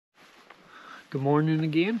Good morning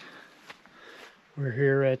again. We're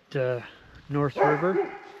here at North River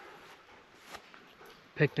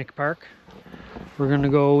Picnic Park. We're gonna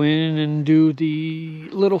go in and do the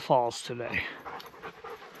Little Falls today.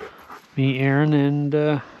 Me, Erin, and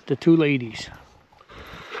the two ladies.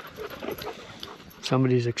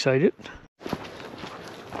 Somebody's excited.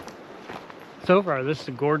 So far, this is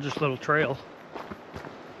a gorgeous little trail.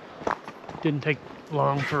 Didn't take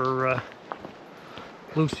long for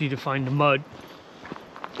Lucy to find the mud.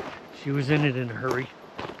 She was in it in a hurry.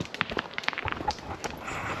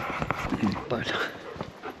 But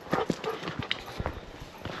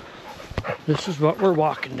this is what we're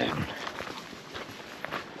walking down.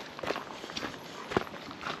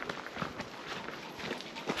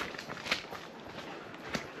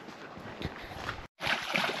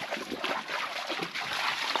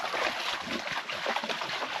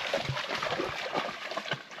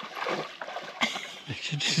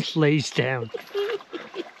 She just lays down.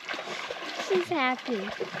 She's happy.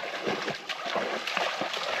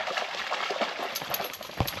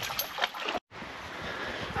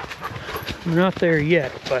 We're not there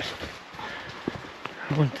yet, but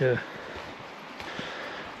I want to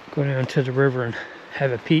go down to the river and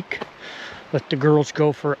have a peek. Let the girls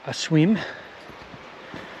go for a swim.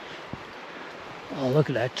 Oh, look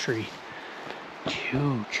at that tree. It's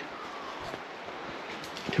huge.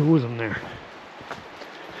 Two of them there.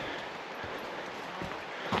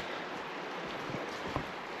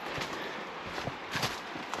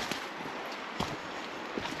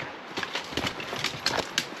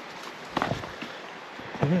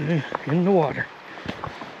 In the water.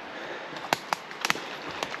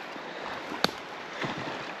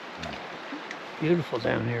 Beautiful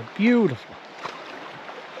down here, beautiful.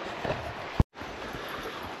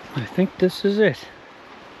 I think this is it.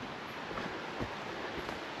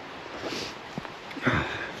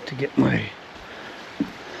 To get my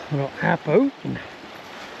little app out and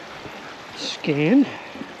scan.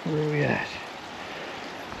 Where are we at?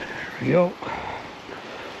 There we go.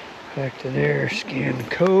 Back to there, scan the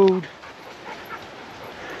code.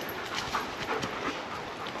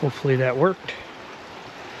 Hopefully that worked.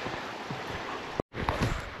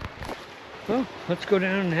 Well, let's go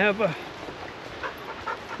down and have a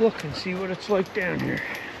look and see what it's like down here.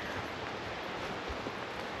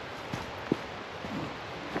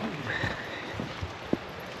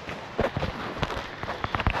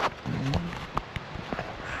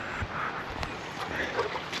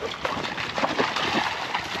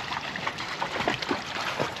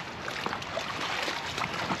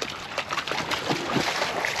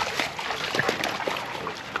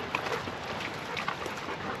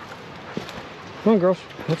 Come on, girls,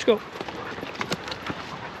 let's go.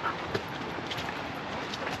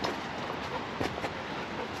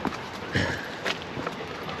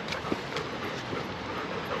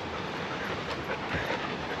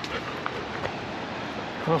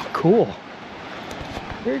 Oh, cool.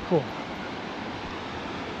 Very cool.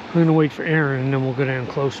 I'm gonna wait for Erin and then we'll go down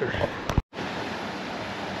closer.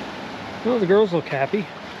 Well, the girls look happy.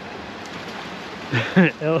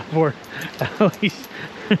 Poor Ellie's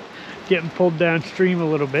getting pulled downstream a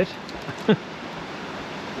little bit. Oh,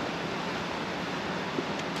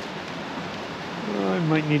 I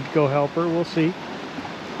might need to go help her, we'll see.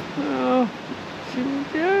 Oh,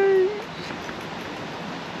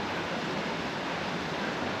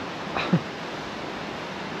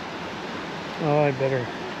 oh, I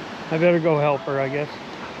better go help her, I guess.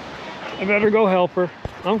 I better go help her.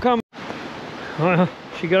 I'm coming. Well,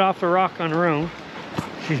 she got off the rock on her own.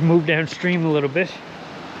 She's moved downstream a little bit.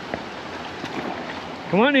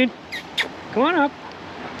 Come on in. Come on up.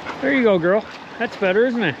 There you go, girl. That's better,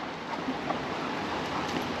 isn't it?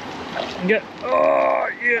 Get. Oh,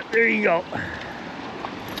 yeah, there you go.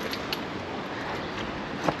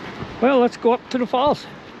 Well, let's go up to the falls.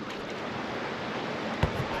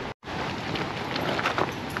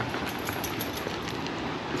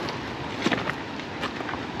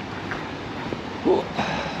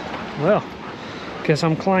 Well, guess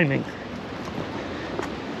I'm climbing.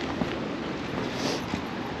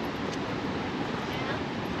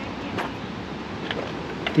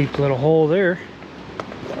 Deep little hole there.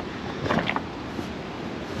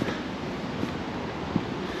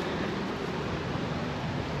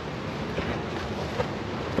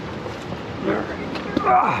 Here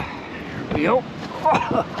we go.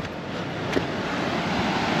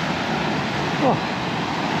 Oh.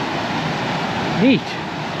 Neat.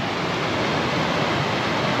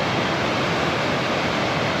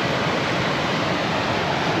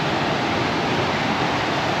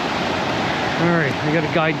 Alright, I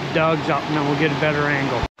gotta guide the dogs up and then we'll get a better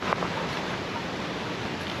angle.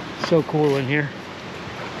 So cool in here.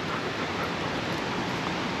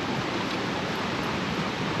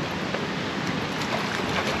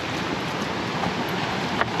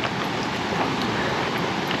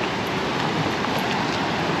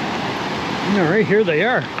 Yeah, right here they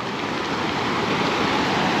are.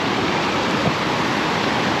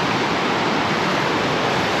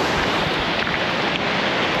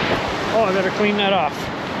 Oh, I better clean that off.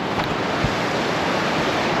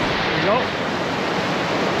 There we go.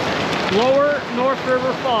 Lower North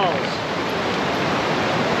River Falls.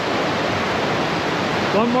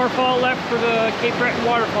 One more fall left for the Cape Breton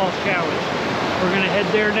Waterfalls Challenge. We're gonna head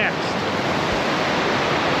there next.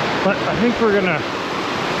 But I think we're gonna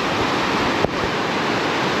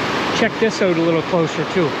check this out a little closer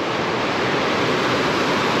too.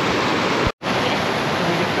 Can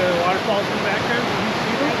we get the waterfalls in the background? Can you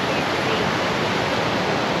see them?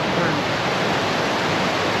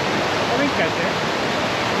 I think that's it.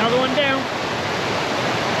 Another one down.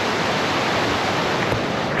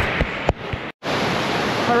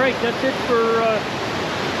 All right, that's it for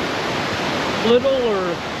Little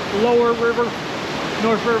or Lower River,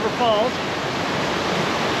 North River Falls.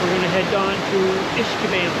 We're going to head on to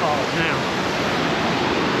Uisge Falls now.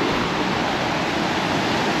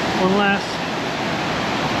 One last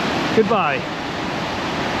goodbye.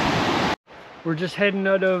 We're just heading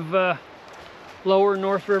out of Lower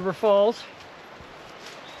North River Falls.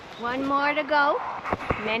 One more to go,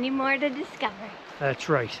 many more to discover. That's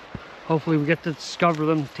right. Hopefully we get to discover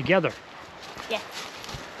them together. Yes.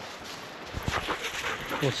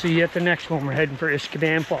 We'll see you at the next one. We're heading for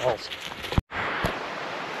Uisge Falls.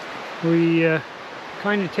 We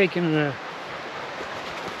kind of taken a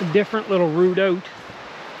different little route out,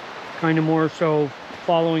 kind of more so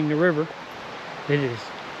following the river. It is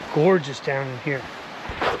gorgeous down in here.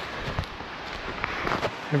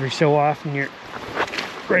 Every so often you're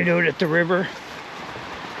right out at the river.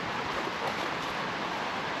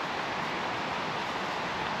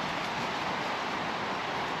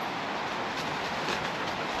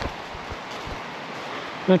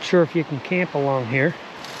 Not sure if you can camp along here.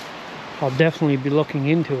 I'll definitely be looking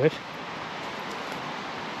into it.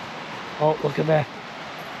 Oh, look at that.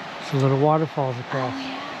 There's a little waterfalls across. Oh,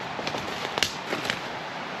 yeah.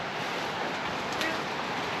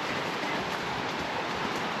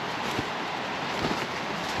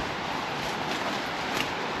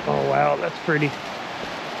 Oh wow, that's pretty.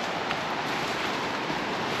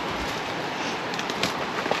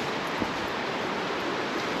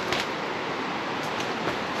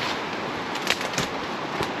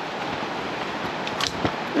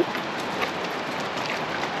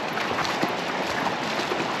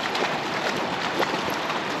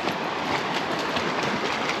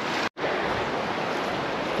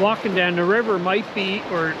 Walking down the river might be,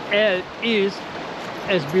 or is,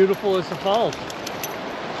 as beautiful as the falls.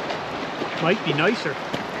 Might be nicer.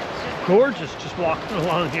 Gorgeous just walking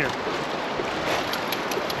along here.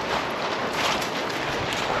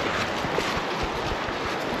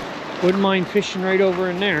 Wouldn't mind fishing right over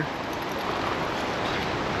in there.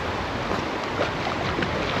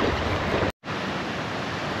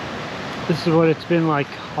 This is what it's been like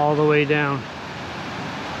all the way down,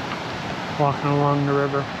 walking along the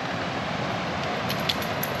river.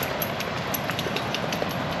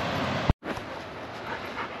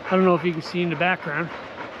 I don't know if you can see in the background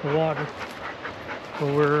the water,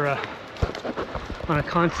 but we're on a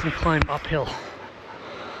constant climb uphill.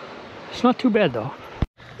 It's not too bad though.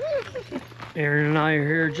 Erin and I are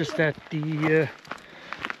here just at the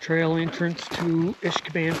trail entrance to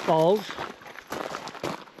Uisge Falls.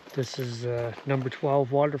 This is number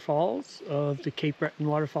 12 waterfalls of the Cape Breton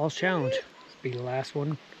Waterfalls Challenge. This will be the last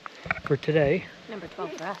one for today. Number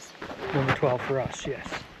 12 for us. Number 12 for us, yes.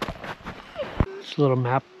 Just a little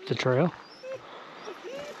map of the trail.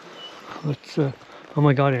 Let's, oh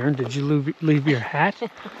my God, Erin, did you leave your hat?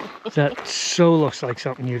 That so looks like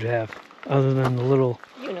something you'd have, other than the little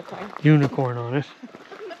unicorn on it.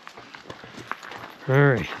 All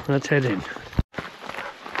right, let's head in.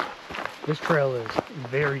 This trail is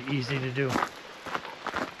very easy to do.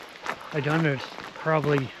 I done it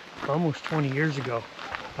probably almost 20 years ago.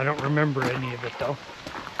 I don't remember any of it though.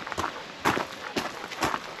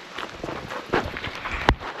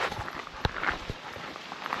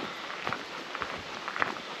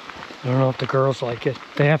 I don't know if the girls like it.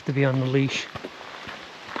 They have to be on the leash.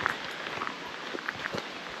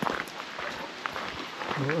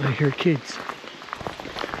 Oh, I hear kids.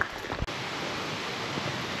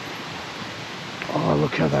 Oh,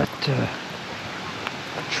 look how that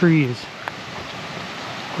tree is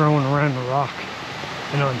growing around the rock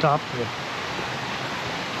and on top of it.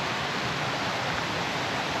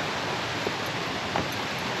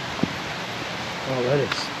 Oh, that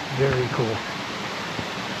is very cool.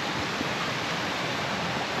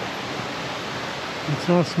 It's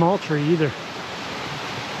not a small tree either.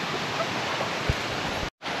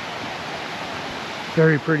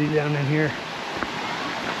 Very pretty down in here.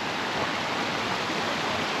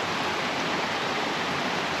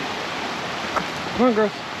 Come on,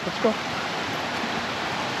 girls, let's go.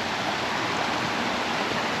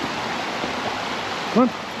 Come on,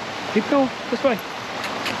 keep going, this way.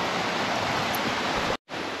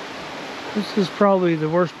 This is probably the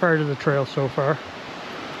worst part of the trail so far.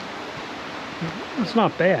 It's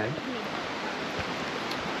not bad.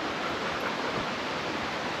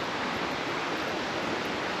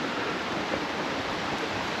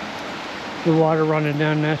 The water running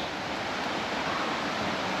down that.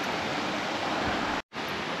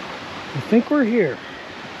 I think we're here.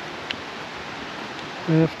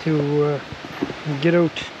 I have to get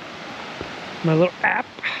out my little app.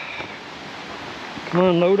 Come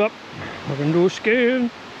on, load up. We're gonna do a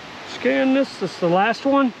scan. Scan this. This is the last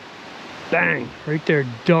one. Bang! Right there,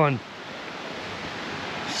 done.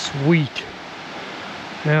 Sweet.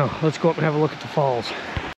 Now let's go up and have a look at the falls.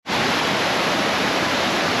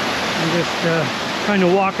 I'm just kind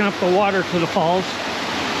of walking up the water to the falls,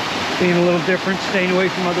 being a little different, staying away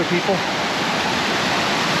from other people.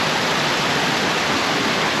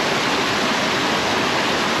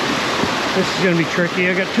 This is going to be tricky.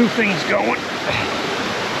 I got two things going.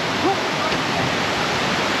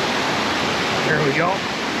 There we go.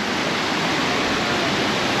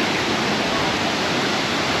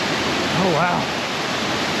 Oh wow.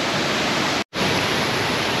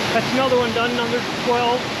 That's another one done, number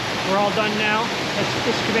 12. We're all done now. That's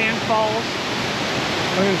Uisge Falls.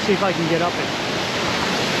 I'm going to see if I can get up it.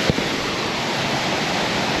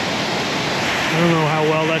 I don't know how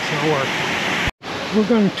well that's going to work. We're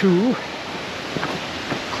going to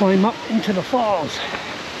climb up into the falls.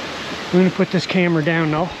 I'm going to put this camera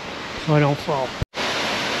down though, so I don't fall.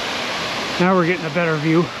 Now we're getting a better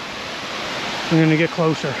view. I'm going to get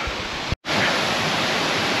closer.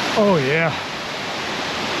 Oh yeah.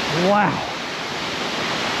 Wow.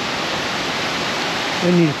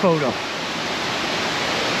 I need a photo.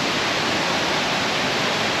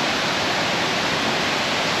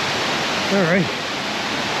 All right.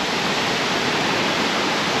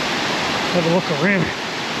 Have a look around.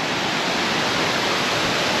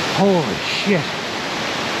 Holy shit.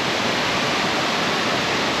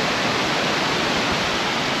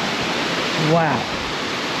 Wow.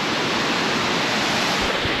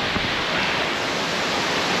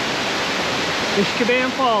 Uisge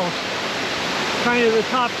Falls. Kind of the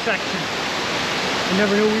top section. I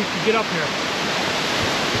never knew we could get up here.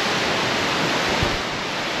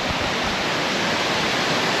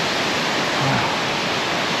 Wow.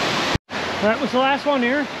 That was the last one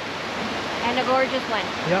here. And a gorgeous one.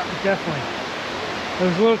 Yeah, definitely. It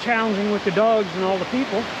was a little challenging with the dogs and all the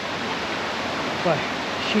people, but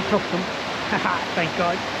she took them. Thank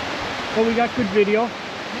God. Well, we got good video.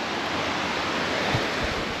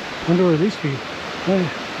 Wonder where these people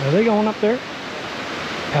are. They going up there?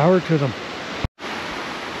 Power to them.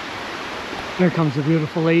 There comes a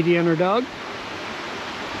beautiful lady and her dog.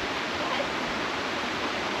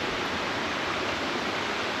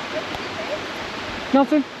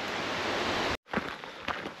 Nothing.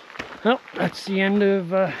 Well, that's the end of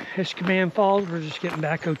Uisge Falls. We're just getting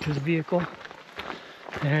back out to the vehicle.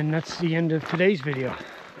 And that's the end of today's video.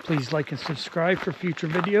 Please like and subscribe for future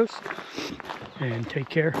videos. And take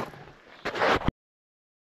care.